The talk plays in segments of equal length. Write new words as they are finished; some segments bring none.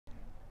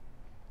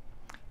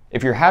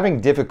If you're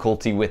having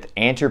difficulty with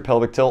anterior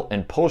pelvic tilt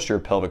and posterior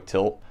pelvic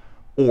tilt,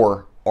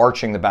 or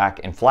arching the back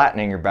and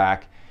flattening your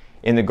back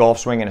in the golf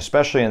swing, and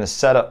especially in the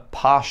setup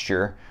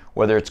posture,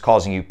 whether it's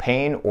causing you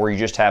pain or you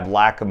just have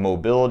lack of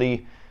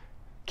mobility,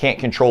 can't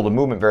control the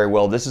movement very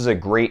well, this is a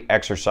great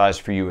exercise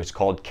for you. It's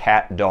called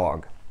cat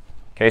dog.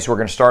 Okay, so we're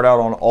going to start out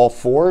on all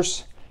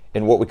fours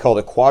in what we call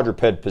the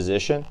quadruped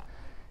position,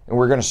 and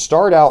we're going to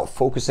start out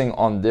focusing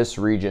on this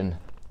region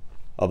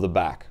of the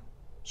back.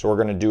 So we're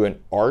going to do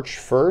an arch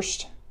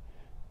first,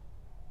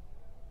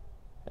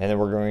 and then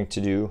we're going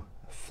to do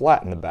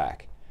flatten the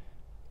back.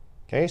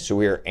 Okay, so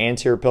we are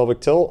anterior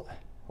pelvic tilt,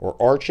 we're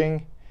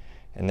arching,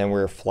 and then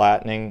we're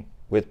flattening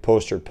with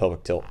posterior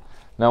pelvic tilt.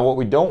 Now what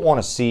we don't want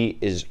to see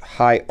is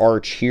high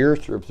arch here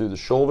through the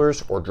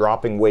shoulders or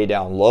dropping way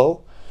down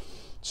low.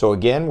 So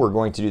again, we're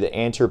going to do the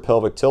anterior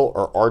pelvic tilt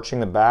or arching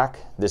the back.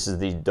 This is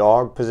the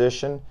dog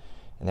position,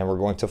 and then we're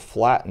going to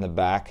flatten the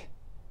back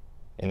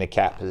in the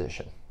cat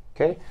position.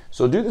 Okay,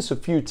 so do this a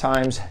few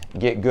times,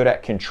 get good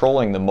at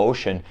controlling the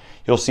motion.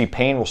 You'll see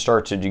pain will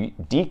start to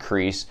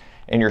decrease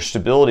and your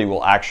stability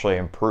will actually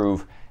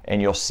improve,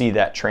 and you'll see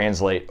that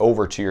translate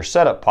over to your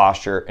setup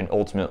posture and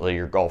ultimately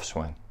your golf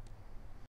swing.